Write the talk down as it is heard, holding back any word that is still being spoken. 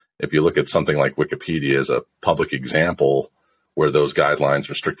if you look at something like Wikipedia as a public example where those guidelines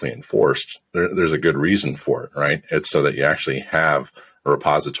are strictly enforced, there's a good reason for it, right? It's so that you actually have a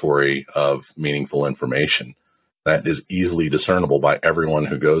repository of meaningful information that is easily discernible by everyone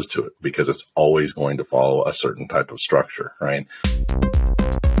who goes to it, because it's always going to follow a certain type of structure, right?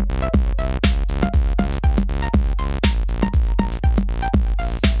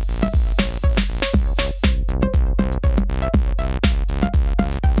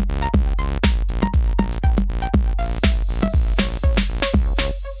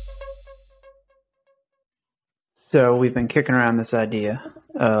 So we've been kicking around this idea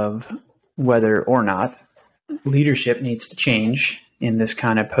of whether or not leadership needs to change in this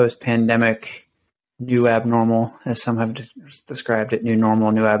kind of post-pandemic new abnormal, as some have described it, new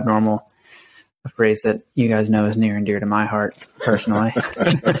normal, new abnormal, a phrase that you guys know is near and dear to my heart personally,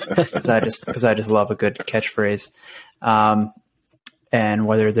 because I just love a good catchphrase. And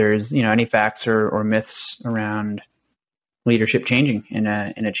whether there's any facts or myths around leadership changing in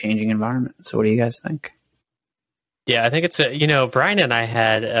a changing environment. So what do you guys think? Yeah, I think it's Brian and I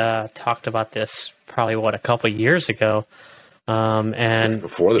had talked about this probably a couple of years ago, and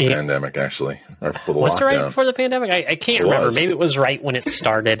before the pandemic, actually, or before the was lockdown. it right before the pandemic? I can't remember. Maybe it was right when it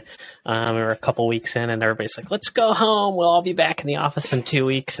started. We were a couple weeks in, and everybody's like, "Let's go home. We'll all be back in the office in 2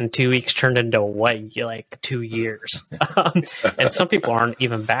 weeks." And 2 weeks turned into like 2 years, and some people aren't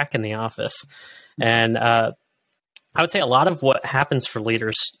even back in the office. And I would say a lot of what happens for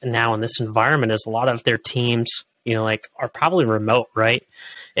leaders now in this environment is a lot of their teams are probably remote, right?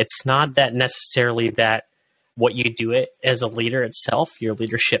 It's not that necessarily that what you do it as a leader itself, your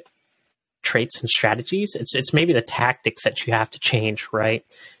leadership traits and strategies. It's maybe the tactics that you have to change, right?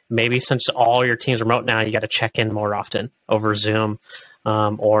 Maybe since all your team's remote now, you got to check in more often over Zoom,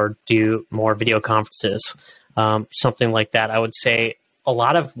 or do more video conferences, something like that. I would say a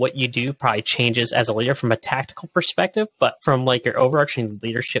lot of what you do probably changes as a leader from a tactical perspective, but from your overarching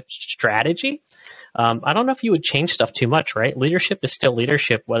leadership strategy, I don't know if you would change stuff too much, right? Leadership is still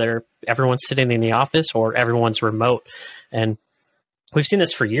leadership, whether everyone's sitting in the office or everyone's remote. And we've seen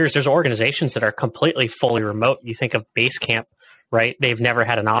this for years. There's organizations that are completely fully remote. You think of Basecamp, right? They've never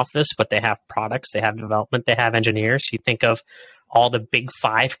had an office, but they have products, they have development, they have engineers. You think of all the big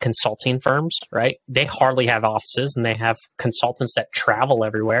 5 consulting firms, right? They hardly have offices, and they have consultants that travel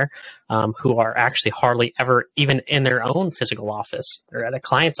everywhere, who are actually hardly ever even in their own physical office. They're at a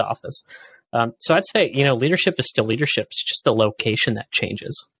client's office. So I'd say, leadership is still leadership. It's just the location that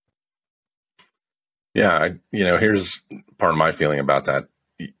changes. Yeah. Here's part of my feeling about that.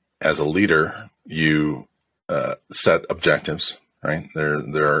 As a leader, you set objectives, right?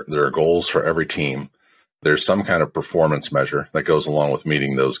 There are goals for every team. There's some kind of performance measure that goes along with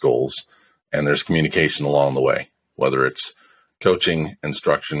meeting those goals. And there's communication along the way, whether it's coaching,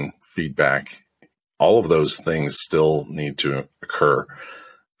 instruction, feedback, all of those things still need to occur.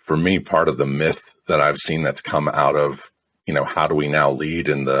 For me, part of the myth that I've seen that's come out of, how do we now lead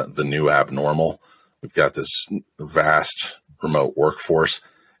in the new abnormal? We've got this vast remote workforce.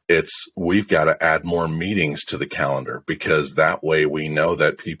 We've got to add more meetings to the calendar, because that way we know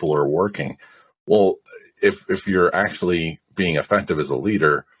that people are working. Well, if you're actually being effective as a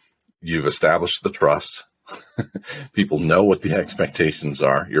leader, you've established the trust. People know what the expectations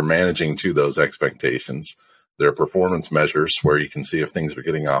are. You're managing to those expectations. There are performance measures where you can see if things are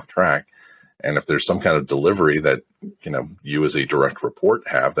getting off track. And if there's some kind of delivery that, you as a direct report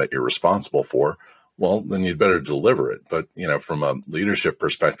have that you're responsible for, well, then you'd better deliver it. But, from a leadership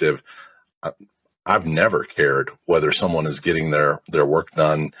perspective, I've never cared whether someone is getting their work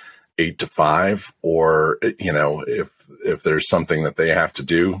done 8 to 5, or, if there's something that they have to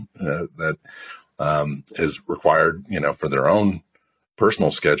do that is required, for their own personal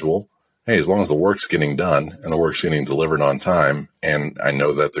schedule. Hey, as long as the work's getting done and the work's getting delivered on time, and I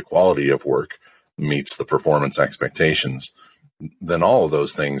know that the quality of work meets the performance expectations, then all of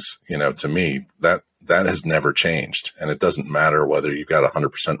those things, to me, that has never changed. And it doesn't matter whether you've got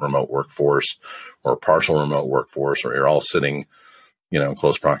 100% remote workforce or a partial remote workforce, or you're all sitting, in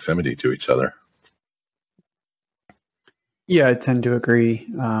close proximity to each other. Yeah, I tend to agree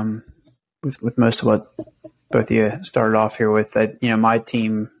with most of what both of you started off here with. That my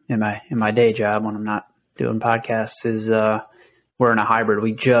team in my day job, when I'm not doing podcasts, is we're in a hybrid.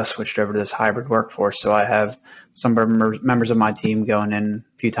 We just switched over to this hybrid workforce, so I have some members of my team going in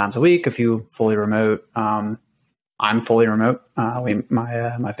a few times a week, a few fully remote. I'm fully remote.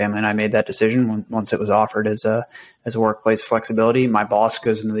 My family and I made that decision once it was offered as a workplace flexibility. My boss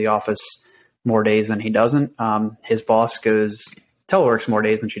goes into the office more days than he doesn't. His boss goes teleworks more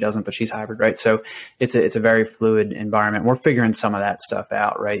days than she doesn't, but she's hybrid, right? So it's a very fluid environment. We're figuring some of that stuff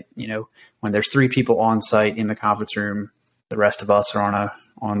out, right? When there's 3 people on site in the conference room, the rest of us are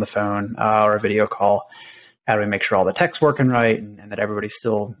on the phone or a video call. How do we make sure all the tech's working right and that everybody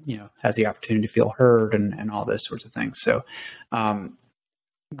still, has the opportunity to feel heard and all those sorts of things. So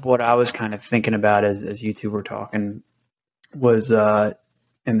what I was kind of thinking about as you two were talking was,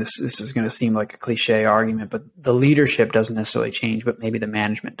 and this is going to seem like a cliche argument, but the leadership doesn't necessarily change, but maybe the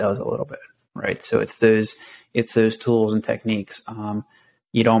management does a little bit, right? So it's those tools and techniques.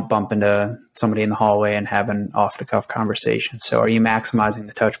 You don't bump into somebody in the hallway and have an off-the-cuff conversation. So are you maximizing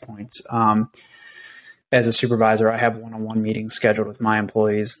the touch points? As a supervisor, I have one-on-one meetings scheduled with my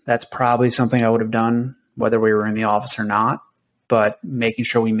employees. That's probably something I would have done whether we were in the office or not, but making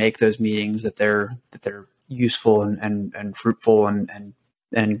sure we make those meetings that they're useful and fruitful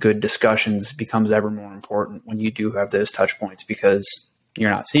and good discussions becomes ever more important when you do have those touch points, because you're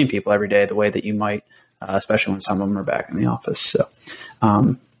not seeing people every day the way that you might, especially when some of them are back in the office. So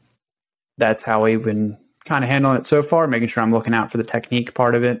that's how we've been kind of handling it so far, making sure I'm looking out for the technique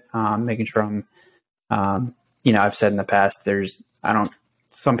part of it, making sure I'm, I've said in the past,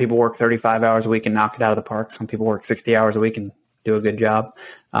 some people work 35 hours a week and knock it out of the park. Some people work 60 hours a week and do a good job.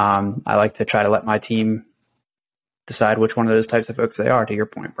 I like to try to let my team decide which one of those types of folks they are, to your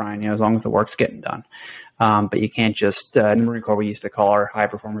point, Brian, as long as the work's getting done. But you can't just, in the Marine Corps, we used to call our high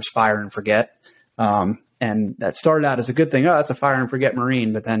performers fire and forget. And that started out as a good thing. Oh, that's a fire and forget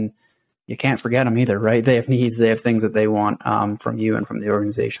Marine, but then you can't forget them either, right? They have needs, they have things that they want from you and from the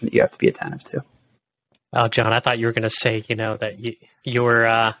organization that you have to be attentive to. Oh, John, I thought you were going to say, that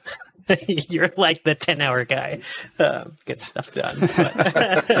you're you're like the 10-hour guy, get stuff done.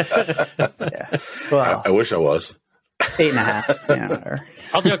 Yeah. Well, I wish I was. 8.5.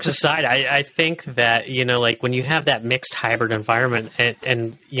 All jokes aside, I think that, like when you have that mixed hybrid environment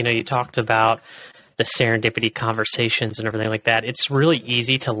and you talked about the serendipity conversations and everything like that, it's really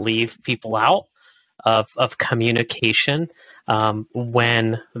easy to leave people out of communication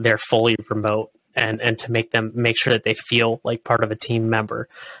when they're fully remote. And to make sure that they feel like part of a team member.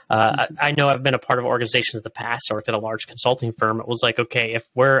 I know I've been a part of organizations in the past. I worked at a large consulting firm. It was like, okay, if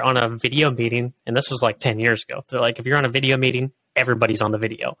we're on a video meeting, and this was like 10 years ago, they're like, if you're on a video meeting, everybody's on the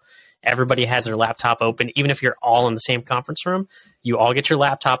video. Everybody has their laptop open. Even if you're all in the same conference room, you all get your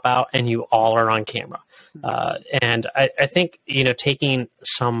laptop out and you all are on camera. And I think, taking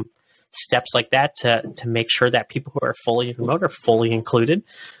some steps like that to make sure that people who are fully remote are fully included,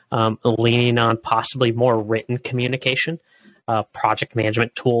 leaning on possibly more written communication, project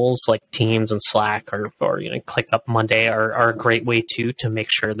management tools like Teams and Slack or ClickUp Monday are a great way to make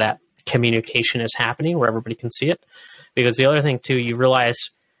sure that communication is happening where everybody can see it. Because the other thing too, you realize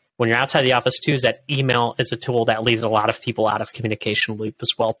when you're outside the office too, is that email is a tool that leaves a lot of people out of communication loop as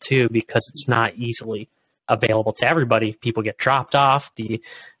well too, because it's not easily available to everybody. People get dropped off, the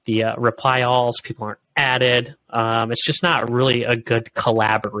reply alls, people aren't added. It's just not really a good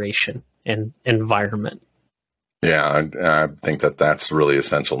collaboration environment. Yeah, I think that's really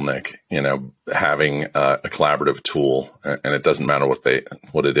essential, Nick. Having a collaborative tool, and it doesn't matter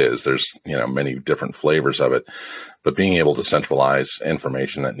what it is. There's many different flavors of it, but being able to centralize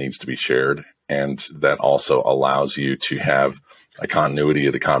information that needs to be shared, and that also allows you to have a continuity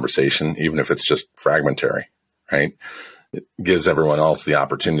of the conversation, even if it's just fragmentary, right? It gives everyone else the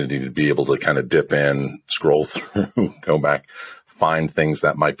opportunity to be able to kind of dip in, scroll through, go back, find things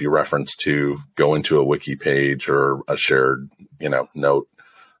that might be referenced to, go into a wiki page or a shared,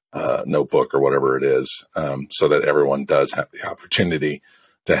 notebook or whatever it is, so that everyone does have the opportunity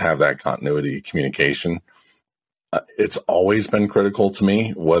to have that continuity communication. It's always been critical to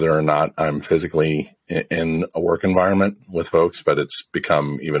me, whether or not I'm physically in a work environment with folks, but it's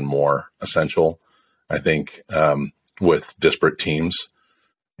become even more essential, I think, with disparate teams.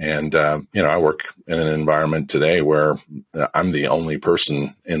 And, I work in an environment today where I'm the only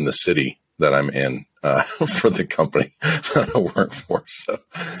person in the city that I'm in for the company that I work for. So,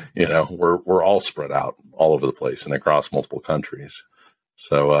 we're all spread out all over the place and across multiple countries.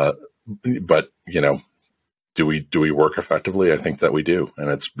 So, but, do we work effectively? I think that we do. And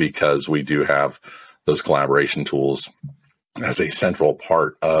it's because we do have those collaboration tools as a central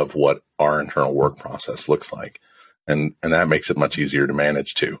part of what our internal work process looks like. And that makes it much easier to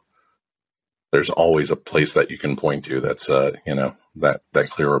manage too. There's always a place that you can point to that's, that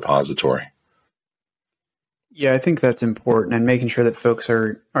clear repository. Yeah, I think that's important, and making sure that folks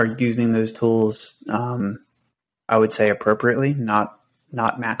are using those tools, I would say appropriately, not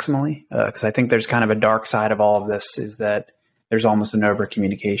maximally, because I think there's kind of a dark side of all of this, is that there's almost an over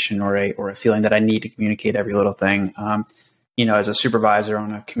communication or a feeling that I need to communicate every little thing. as a supervisor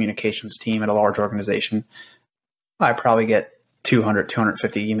on a communications team at a large organization, I probably get 200,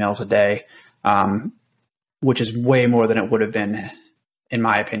 250 emails a day, which is way more than it would have been, in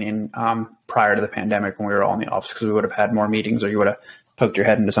my opinion, prior to the pandemic when we were all in the office, because we would have had more meetings, or you would have poked your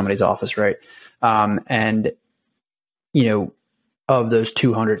head into somebody's office, right? And, of those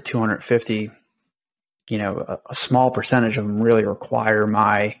 200, 250, a small percentage of them really require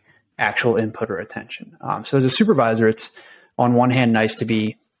my actual input or attention. So as a supervisor, it's on one hand nice to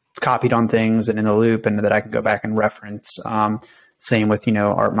be copied on things and in the loop, and that I can go back and reference. Same with,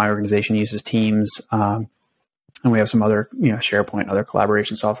 my organization uses Teams, and we have some other, SharePoint, other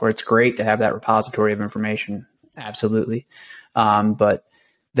collaboration software. It's great to have that repository of information. Absolutely. But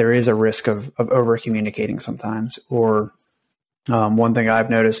there is a risk of over communicating sometimes, or one thing I've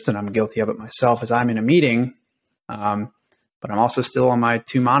noticed, and I'm guilty of it myself, is I'm in a meeting, but I'm also still on my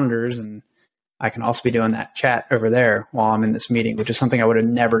two monitors, and I can also be doing that chat over there while I'm in this meeting, which is something I would have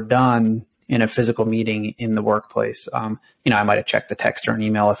never done in a physical meeting in the workplace. I might have checked the text or an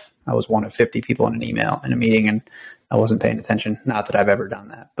email if I was one of 50 people in a meeting and I wasn't paying attention. Not that I've ever done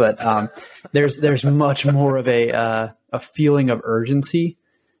that, but there's much more of a feeling of urgency.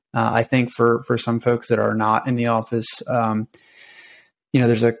 I think for some folks that are not in the office,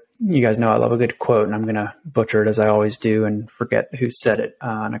 you guys know I love a good quote, and I'm going to butcher it as I always do and forget who said it.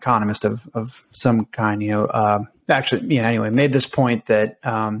 An economist of some kind, anyway, made this point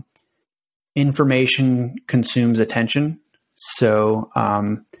that information consumes attention. So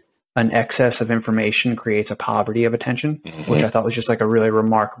an excess of information creates a poverty of attention, which I thought was just like a really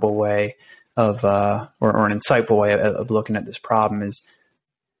remarkable way of, or an insightful way of looking at this problem, is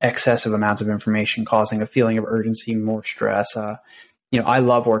excessive amounts of information causing a feeling of urgency, more stress. I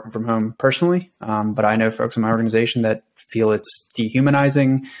love working from home personally, but I know folks in my organization that feel it's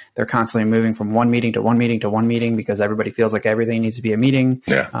dehumanizing. They're constantly moving from one meeting to one meeting to one meeting because everybody feels like everything needs to be a meeting,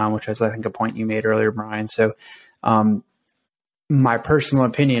 which is, I think, a point you made earlier, Brian. So my personal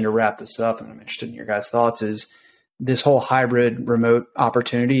opinion, to wrap this up, and I'm interested in your guys' thoughts, is this whole hybrid remote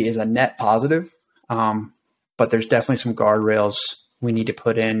opportunity is a net positive, but there's definitely some guardrails we need to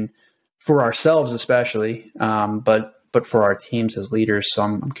put in for ourselves, especially, but for our teams as leaders. So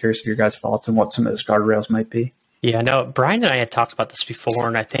I'm curious of your guys' thoughts on what some of those guardrails might be. Yeah, no, Brian and I had talked about this before,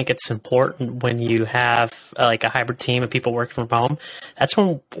 and I think it's important when you have like a hybrid team of people working from home. That's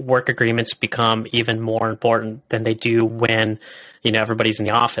when work agreements become even more important than they do when, everybody's in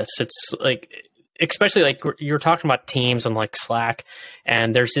the office. It's like, especially like you're talking about Teams and like Slack,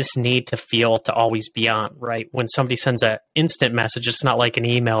 and there's this need to always be on, right? When somebody sends an instant message, it's not like an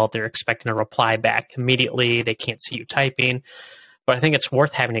email. They're expecting a reply back immediately. They can't see you typing. But I think it's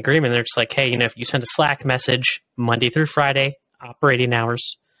worth having an agreement. They're just like, hey, if you send a Slack message Monday through Friday, operating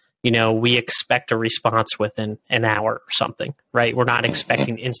hours, we expect a response within an hour or something, right? We're not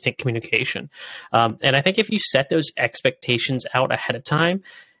expecting instant communication. And I think if you set those expectations out ahead of time,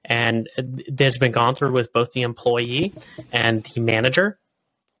 and this has been gone through with both the employee and the manager,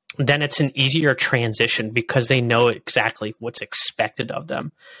 then it's an easier transition because they know exactly what's expected of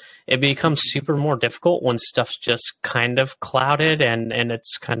them. It becomes super more difficult when stuff's just kind of clouded and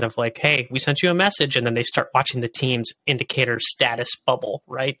it's kind of like, hey, we sent you a message, and then they start watching the team's indicator status bubble,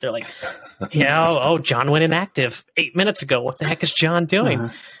 right? They're like, John went inactive 8 minutes ago. What the heck is John doing?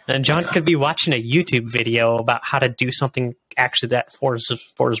 And John could be watching a YouTube video about how to do something actually that for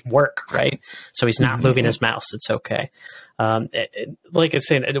his work, right? So he's not moving his mouse. It's okay. Like I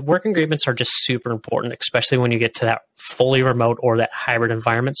said, work agreements are just super important, especially when you get to that fully remote or that hybrid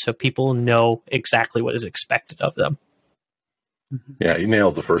environment, so people know exactly what is expected of them. Yeah, you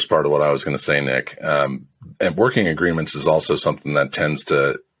nailed the first part of what I was going to say, Nick. And working agreements is also something that tends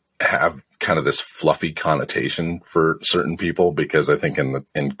to have kind of this fluffy connotation for certain people, because I think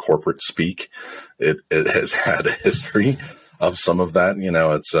in corporate speak, it has had a history of some of that.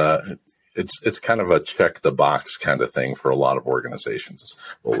 It's kind of a check the box kind of thing for a lot of organizations.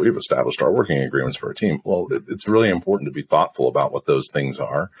 Well, we've established our working agreements for a team. Well, it's really important to be thoughtful about what those things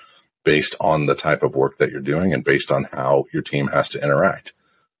are based on the type of work that you're doing and based on how your team has to interact.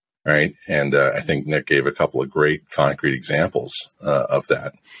 Right. And I think Nick gave a couple of great concrete examples of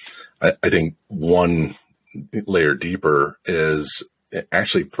that. I think one layer deeper is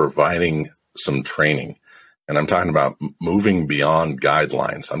actually providing some training. And I'm talking about moving beyond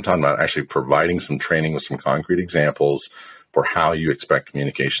guidelines. I'm talking about actually providing some training with some concrete examples for how you expect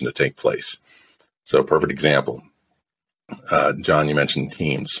communication to take place. So a perfect example, John, you mentioned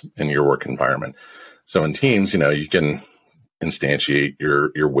Teams in your work environment. So in Teams, you can instantiate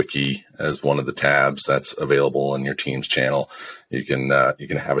your wiki as one of the tabs that's available in your Teams channel. You can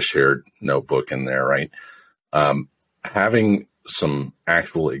have a shared notebook in there, right? having some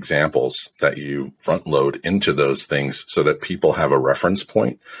actual examples that you front load into those things so that people have a reference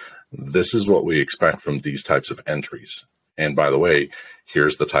point. This is what we expect from these types of entries. And by the way,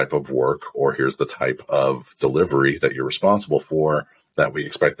 here's the type of work or here's the type of delivery that you're responsible for that we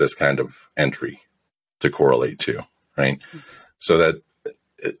expect this kind of entry to correlate to, right? So that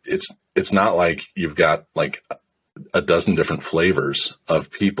it's not like you've got like a dozen different flavors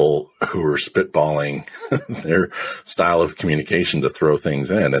of people who are spitballing their style of communication to throw things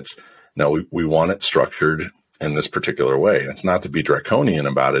in. It's no, we want it structured in this particular way. It's not to be draconian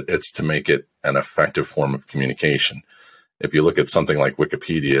about it. It's to make it an effective form of communication. If you look at something like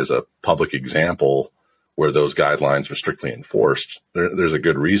Wikipedia as a public example where those guidelines are strictly enforced, there's a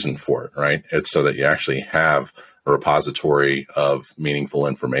good reason for it, right? It's so that you actually have a repository of meaningful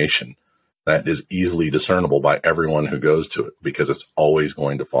information that is easily discernible by everyone who goes to it, because it's always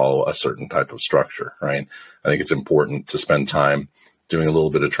going to follow a certain type of structure, right? I think it's important to spend time doing a little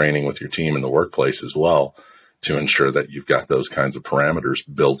bit of training with your team in the workplace as well to ensure that you've got those kinds of parameters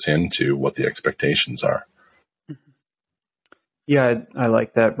built into what the expectations are. Yeah, I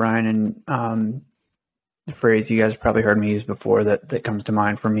like that, Brian. And the phrase you guys probably heard me use before that comes to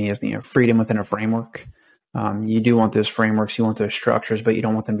mind for me is, freedom within a framework. You do want those frameworks, you want those structures, but you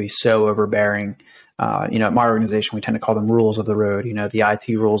don't want them to be so overbearing. At my organization, we tend to call them rules of the road, the IT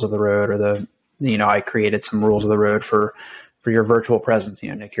rules of the road, or I created some rules of the road for your virtual presence.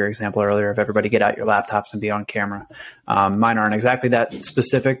 Nick, your example earlier of everybody get out your laptops and be on camera. Mine aren't exactly that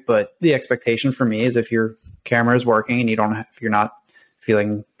specific, but the expectation for me is if your camera is working and if you're not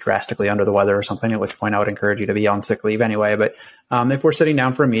feeling drastically under the weather or something, at which point I would encourage you to be on sick leave anyway. But if we're sitting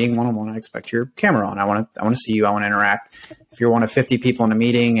down for a meeting one-on-one, I expect your camera on. I want to see you. I want to interact. If you're one of 50 people in a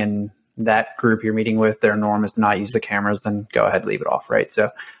meeting and that group you're meeting with, their norm is to not use the cameras, then go ahead, leave it off, right?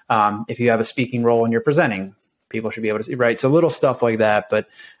 So if you have a speaking role and you're presenting, people should be able to see, right? So little stuff like that, but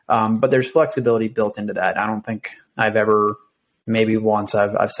there's flexibility built into that. I don't think I've ever, maybe once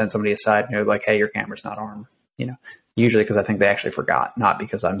I've sent somebody aside and they're like, hey, your camera's not on, usually because I think they actually forgot, not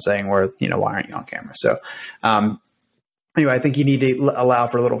because I'm saying, why aren't you on camera? So anyway, I think you need to allow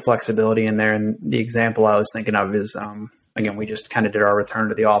for a little flexibility in there. And the example I was thinking of is, again, we just kind of did our return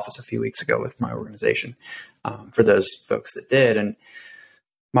to the office a few weeks ago with my organization for those folks that did. And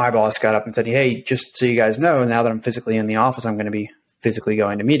my boss got up and said, hey, just so you guys know, now that I'm physically in the office, I'm going to be physically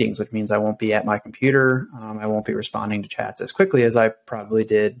going to meetings, which means I won't be at my computer. I won't be responding to chats as quickly as I probably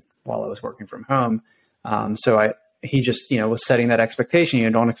did while I was working from home. He just, was setting that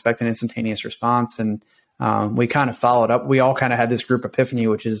expectation. Don't expect an instantaneous response. And we kind of followed up. We all kind of had this group epiphany,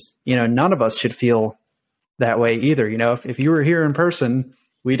 which is, none of us should feel that way either. If you were here in person,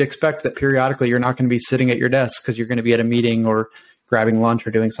 we'd expect that periodically you're not going to be sitting at your desk because you're going to be at a meeting or grabbing lunch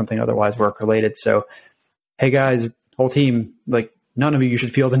or doing something otherwise work related. So, hey guys, whole team, none of you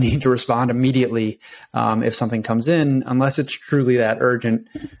should feel the need to respond immediately if something comes in, unless it's truly that urgent.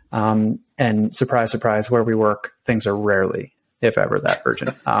 And surprise, surprise, where we work, things are rarely, if ever, that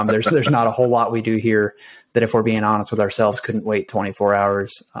urgent. There's not a whole lot we do here that, if we're being honest with ourselves, couldn't wait 24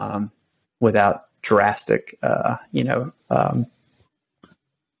 hours without drastic, what's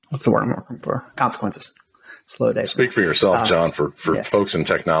the word I'm looking for? Consequences. Slow day. Speak for yourself, John. For folks in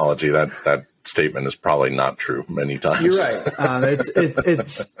technology, that statement is probably not true many times. You're right.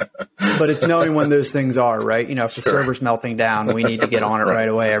 But it's knowing when those things are, right. If the server's melting down, we need to get on it right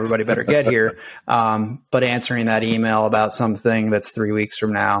away. Everybody better get here. But answering that email about something that's 3 weeks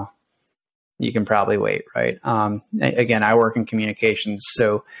from now, you can probably wait, right. Again, I work in communications,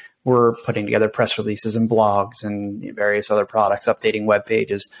 so we're putting together press releases and blogs and various other products, updating web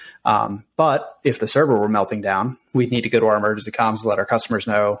pages. But if the server were melting down, we'd need to go to our emergency comms to let our customers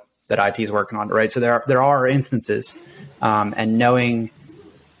know that IT is working on it, right? So there are instances, and knowing,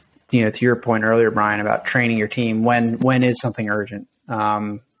 to your point earlier, Brian, about training your team, when is something urgent?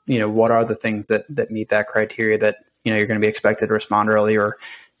 What are the things that meet that criteria that, you're going to be expected to respond early, or,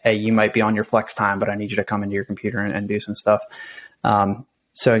 hey, you might be on your flex time, but I need you to come into your computer and do some stuff.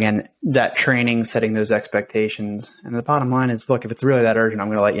 So again, that training, setting those expectations. And the bottom line is, look, if it's really that urgent, I'm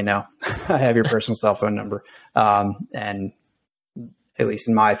going to let you know. I have your personal cell phone number. And at least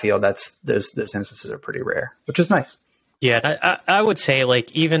in my field, those instances are pretty rare, which is nice. Yeah, I would say,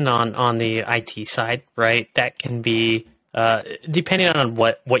 even on the IT side, right, that can be, depending on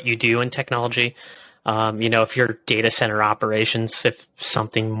what you do in technology, if you're data center operations, if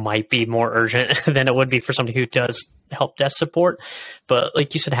something might be more urgent than it would be for somebody who does help desk support. But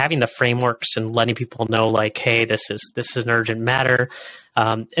like you said, having the frameworks and letting people know, hey, this is an urgent matter.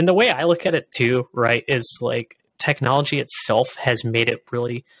 And the way I look at it too, right, is technology itself has made it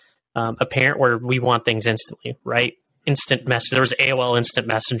really apparent where we want things instantly, right? instant message. There was AOL Instant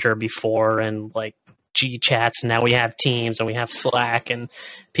Messenger before, and like G Chats, and now we have Teams and we have Slack, and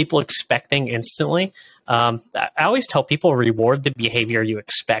people expecting instantly. I always tell people, reward the behavior you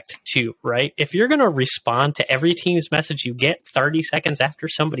expect too, right? If you're going to respond to every Teams message you get 30 seconds after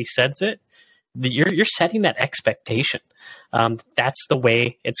somebody sends it, you're setting that expectation. That's the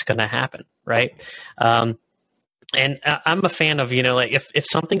way it's going to happen, right? And I'm a fan of, like if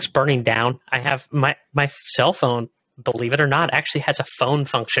something's burning down, I have my cell phone, believe it or not, actually has a phone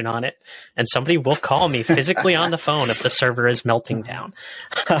function on it, and somebody will call me physically on the phone if the server is melting down.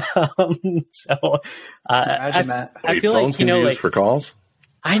 Imagine that. I feel like, like for calls.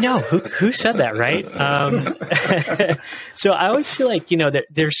 I know who said that, right? So I always feel like, that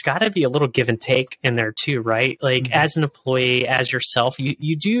there's got to be a little give and take in there too, right? Like as an employee, as yourself,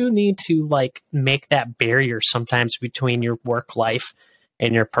 you do need to like make that barrier sometimes between your work life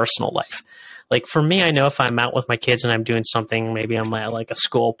and your personal life. Like for me, I know if I'm out with my kids and I'm doing something, maybe I'm like a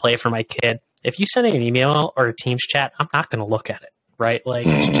school play for my kid, if you send an email or a Teams chat, I'm not going to look at it, right? Like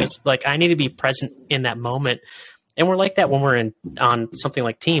it's just like I need to be present in that moment. And we're like that when we're on something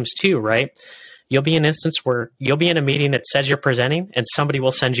like Teams too, right? You'll be in an instance where you'll be in a meeting that says you're presenting and somebody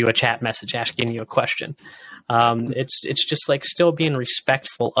will send you a chat message asking you a question. It's just like still being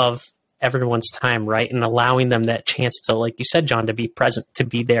respectful of everyone's time, right? And allowing them that chance to, like you said, John, to be present, to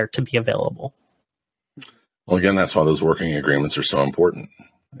be there, to be available. Well, again, that's why those working agreements are so important.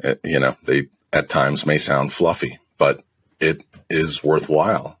 They at times may sound fluffy, but it is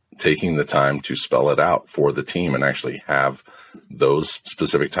worthwhile taking the time to spell it out for the team and actually have those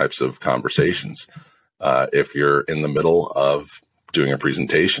specific types of conversations. If you're in the middle of doing a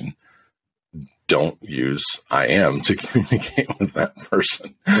presentation, don't use I am to communicate with that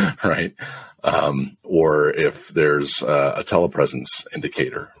person, right? Or if there's a telepresence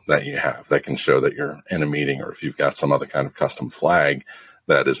indicator that you have that can show that you're in a meeting, or if you've got some other kind of custom flag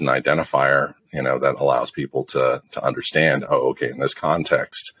that is an identifier, that allows people to understand, oh, okay, in this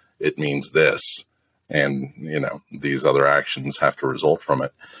context, it means this, and, these other actions have to result from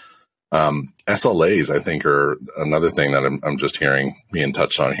it. SLAs, I think, are another thing that I'm just hearing being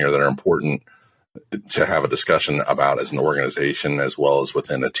touched on here that are important to have a discussion about as an organization as well as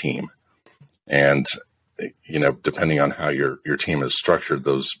within a team. And, depending on how your team is structured,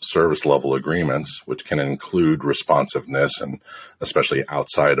 those service level agreements, which can include responsiveness and especially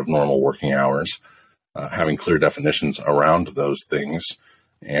outside of normal working hours, having clear definitions around those things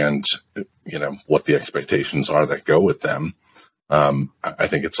and, what the expectations are that go with them. I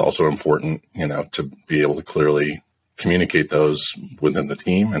think it's also important, to be able to clearly communicate those within the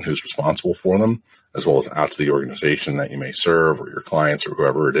team and who's responsible for them, as well as out to the organization that you may serve or your clients or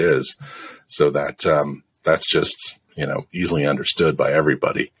whoever it is, so that that's just, easily understood by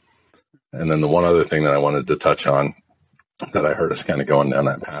everybody. And then the one other thing that I wanted to touch on that I heard us kind of going down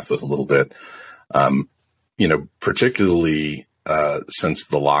that path with a little bit, particularly since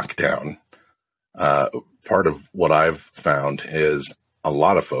the lockdown, part of what I've found is a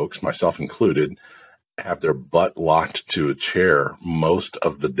lot of folks, myself included, have their butt locked to a chair most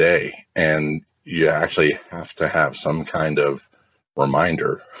of the day. And you actually have to have some kind of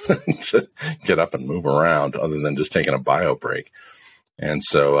reminder to get up and move around other than just taking a bio break. And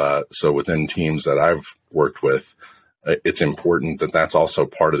so within teams that I've worked with, it's important that that's also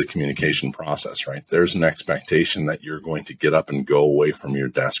part of the communication process, right? There's an expectation that you're going to get up and go away from your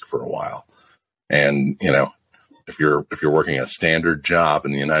desk for a while. And, if you're working a standard job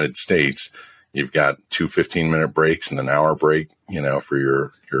in the United States, you've got 2 15-minute breaks and an hour break, for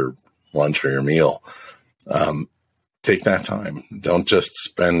your lunch or your meal. Take that time. Don't just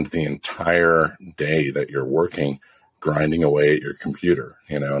spend the entire day that you're working grinding away at your computer,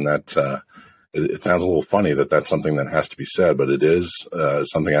 and that, it sounds a little funny that that's something that has to be said, but it is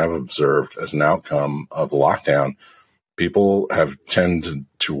something I've observed as an outcome of the lockdown. People have tended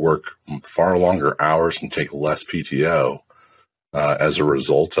to work far longer hours and take less PTO as a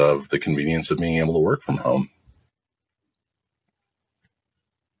result of the convenience of being able to work from home.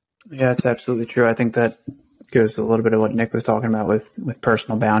 Yeah, it's absolutely true. I think that goes to a little bit of what Nick was talking about with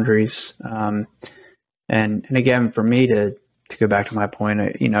personal boundaries. And again, for me to go back to my point,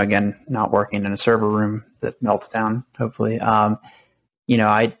 again, not working in a server room that melts down, hopefully,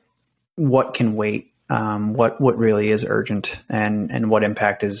 what can wait? What really is urgent, and what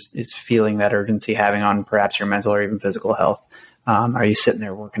impact is feeling that urgency having on perhaps your mental or even physical health? Are you sitting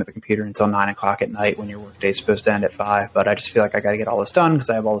there working at the computer until 9 o'clock at night when your workday is supposed to end at 5? But I just feel like I got to get all this done because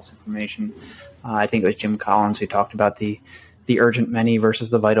I have all this information. I think it was Jim Collins who talked about the urgent many versus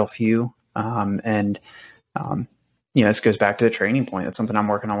the vital few. This goes back to the training point. That's something I'm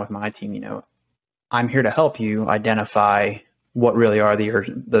working on with my team. I'm here to help you identify what really are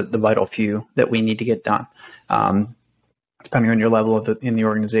the vital few that we need to get done. Depending on your level in the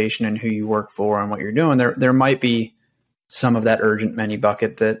organization and who you work for and what you're doing, there might be some of that urgent many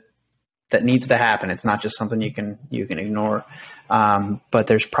bucket that needs to happen. It's not just something you can ignore. But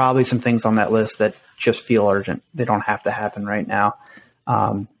there's probably some things on that list that just feel urgent. They don't have to happen right now.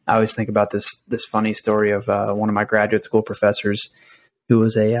 I always think about this funny story of one of my graduate school professors who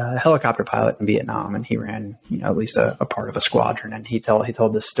was a helicopter pilot in Vietnam, and he ran at least a part of a squadron. And he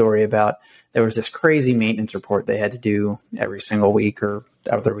told this story about there was this crazy maintenance report they had to do every single week or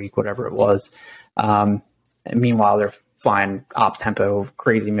other week, whatever it was. And meanwhile, they're flying op tempo,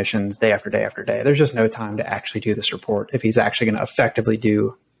 crazy missions day after day after day. There's just no time to actually do this report if he's actually going to effectively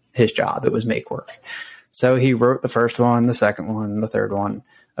do his job. It was make work. So he wrote the first one, the second one, the third one.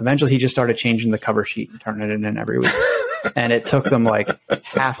 Eventually, he just started changing the cover sheet and turning it in every week. And it took them like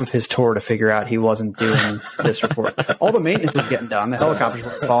half of his tour to figure out he wasn't doing this report. All the maintenance was getting done. The helicopters were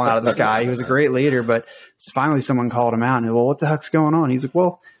falling out of the sky. He was a great leader, but finally someone called him out and, well, what the heck's going on? He's like,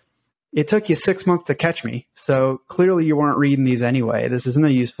 well, it took you 6 months to catch me. So clearly you weren't reading these anyway. This isn't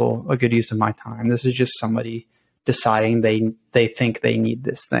a good use of my time. This is just somebody deciding they think they need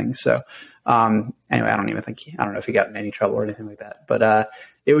this thing. So anyway, I don't know if he got in any trouble or anything like that, but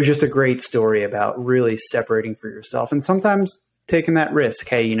it was just a great story about really separating for yourself and sometimes taking that risk.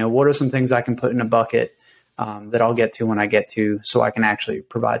 Hey, what are some things I can put in a bucket that I'll get to when I get to, so I can actually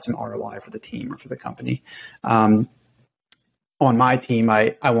provide some ROI for the team or for the company. On my team,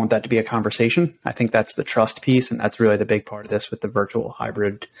 I want that to be a conversation. I think that's the trust piece. And that's really the big part of this with the virtual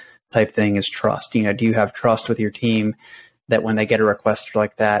hybrid type thing is trust. Do you have trust with your team that when they get a request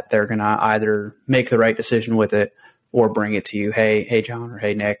like that, they're going to either make the right decision with it or bring it to you? Hey, John, or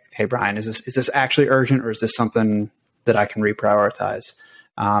hey, Nick, hey, Brian, is this actually urgent, or is this something that I can reprioritize?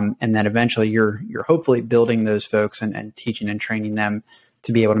 And then eventually you're hopefully building those folks and teaching and training them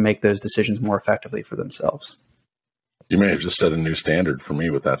to be able to make those decisions more effectively for themselves. You may have just set a new standard for me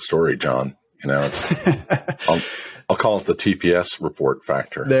with that story, John. It's I'll call it the TPS report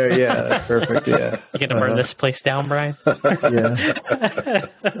factor. There, yeah, that's perfect. Yeah, you gonna burn this place down, Brian? Yeah.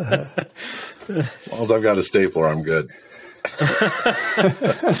 As long as I've got a stapler, I'm good.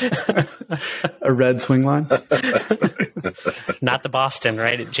 A red swing line? Not the Boston,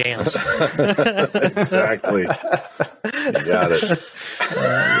 right? It jams. Exactly. You got it.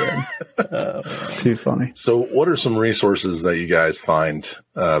 Too funny. So what are some resources that you guys find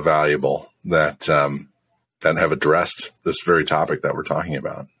valuable that have addressed this very topic that we're talking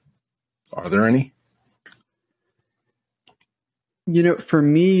about? Are there any? For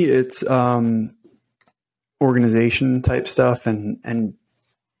me, it's organization type stuff and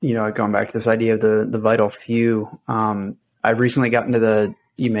going back to this idea of the vital few. I've recently gotten to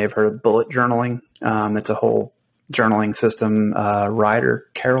you may have heard of bullet journaling. It's a whole journaling system. Ryder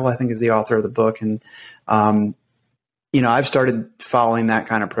Carroll, I think, is the author of the book. And, I've started following that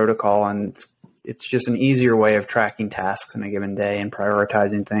kind of protocol, and it's just an easier way of tracking tasks in a given day and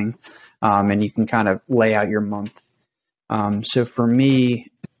prioritizing things. And you can kind of lay out your month. So for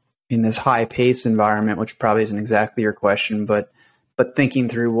me, in this high pace environment, which probably isn't exactly your question, but thinking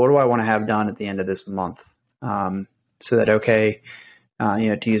through, what do I want to have done at the end of this month? So that,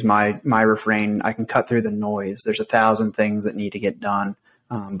 to use my refrain, I can cut through the noise. There's 1,000 things that need to get done.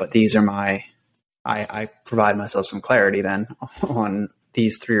 But these are I provide myself some clarity then on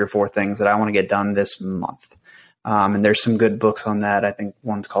these 3 or 4 things that I want to get done this month. And there's some good books on that. I think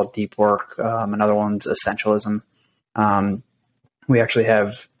one's called Deep Work. Another one's Essentialism. We actually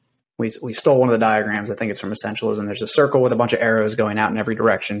have, we stole one of the diagrams. I think it's from Essentialism. There's a circle with a bunch of arrows going out in every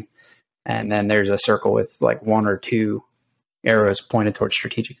direction. And then there's a circle with like 1 or 2 arrows pointed towards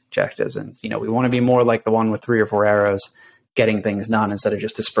strategic objectives. And, we want to be more like the one with 3 or 4 arrows, getting things done instead of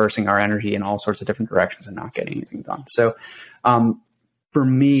just dispersing our energy in all sorts of different directions and not getting anything done. So, for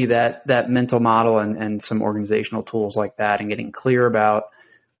me, that mental model and some organizational tools like that and getting clear about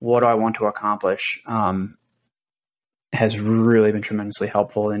what do I want to accomplish, has really been tremendously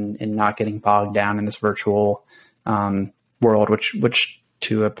helpful in not getting bogged down in this virtual world, which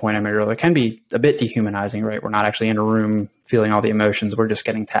to a point I made earlier can be a bit dehumanizing, right? We're not actually in a room feeling all the emotions. We're just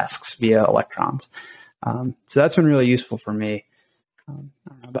getting tasks via electrons. So that's been really useful for me. I don't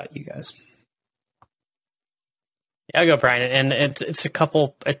know about you guys. Yeah, I'll go, Brian. And it's a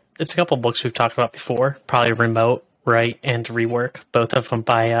couple books we've talked about before, probably Remote, right, and Rework, both of them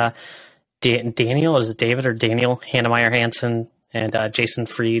by Daniel, is it David or Daniel Hannemeyer Hansen and Jason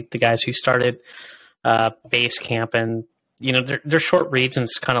Fried, the guys who started Basecamp. And, they're short reads, and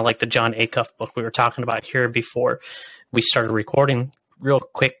it's kind of like the John Acuff book we were talking about here before we started recording real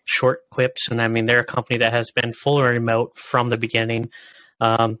quick, short quips. And I mean, they're a company that has been fully remote from the beginning.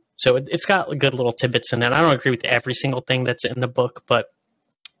 So it's got good little tidbits in it. I don't agree with every single thing that's in the book, but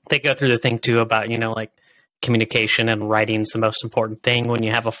they go through the thing too about, like communication and writing is the most important thing when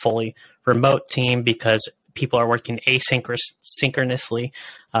you have a fully remote team, because people are working asynchronously.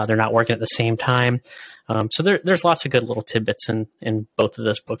 They're not working at the same time. So there's lots of good little tidbits in both of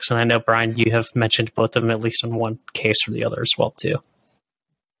those books. And I know, Brian, you have mentioned both of them, at least in one case or the other as well, too.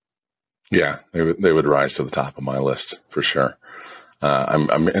 Yeah, they would rise to the top of my list for sure.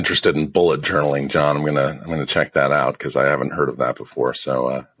 I'm interested in bullet journaling, John. I'm gonna check that out because I haven't heard of that before.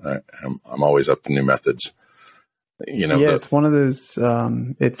 So I'm always up to new methods. It's one of those.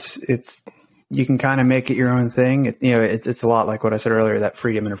 It's you can kind of make it your own thing. It's a lot like what I said earlier, that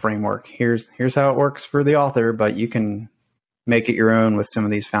freedom in a framework. Here's how it works for the author, but you can make it your own with some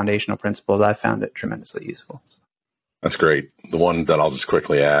of these foundational principles. I found it tremendously useful. That's great. The one that I'll just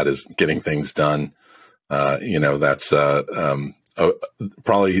quickly add is getting things done. That's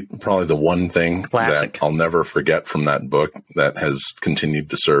probably the one thing Classic. that I'll never forget from that book that has continued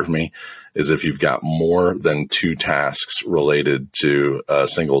to serve me is if you've got more than 2 tasks related to a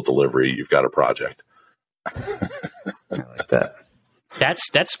single delivery, you've got a project. I like that.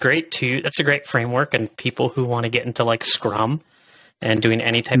 That's great too. That's a great framework. And people who want to get into like Scrum and doing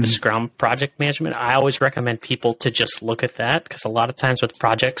any type of Scrum project management, I always recommend people to just look at that, because a lot of times with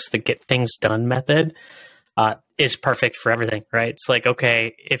projects, the get things done method is perfect for everything, right? It's like,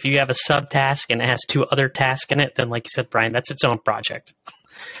 okay, if you have a subtask and it has 2 other tasks in it, then like you said, Brian, that's its own project.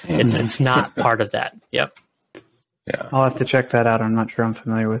 It's not part of that. Yep. Yeah. I'll have to check that out. I'm not sure I'm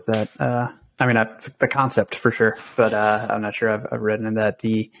familiar with that. The concept for sure, but I'm not sure I've read into that.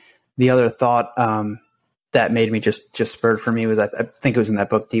 The other thought that made me just spurred for me was, I think it was in that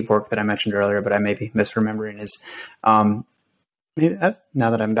book, Deep Work, that I mentioned earlier, but I may be misremembering, is now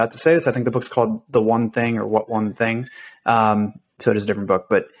that I'm about to say this, I think the book's called The One Thing, or What One Thing. So it is a different book,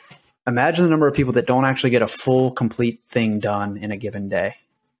 but imagine the number of people that don't actually get a full, complete thing done in a given day.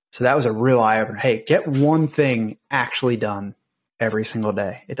 So that was a real eye-opener. Hey, get one thing actually done every single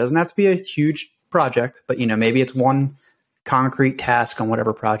day. It doesn't have to be a huge project, but maybe it's one concrete task on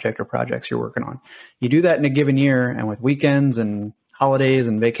whatever project or projects you're working on. You do that in a given year, and with weekends and holidays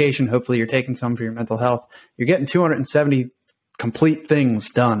and vacation, hopefully you're taking some for your mental health. You're getting 270 complete things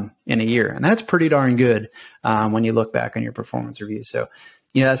done in a year. And that's pretty darn good when you look back on your performance review. So,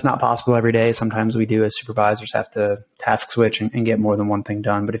 that's not possible every day. Sometimes we do, as supervisors, have to task switch and get more than one thing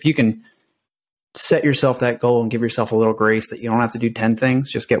done. But if you can set yourself that goal and give yourself a little grace that you don't have to do 10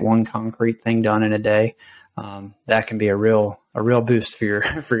 things, just get one concrete thing done in a day, that can be a real boost for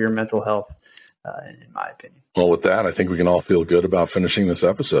your mental health, in my opinion. Well, with that, I think we can all feel good about finishing this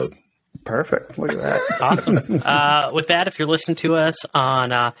episode. Perfect. Look at that. Awesome. With that, if you're listening to us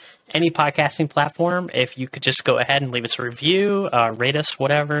on any podcasting platform, if you could just go ahead and leave us a review, rate us,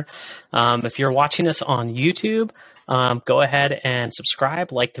 whatever. If you're watching us on YouTube, go ahead and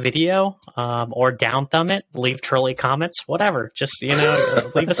subscribe, like the video, or down thumb it, leave trolley comments, whatever. Just,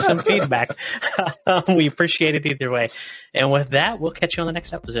 leave us some feedback. We appreciate it either way. And with that, we'll catch you on the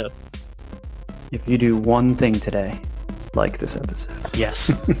next episode. If you do one thing today, like this episode. Yes.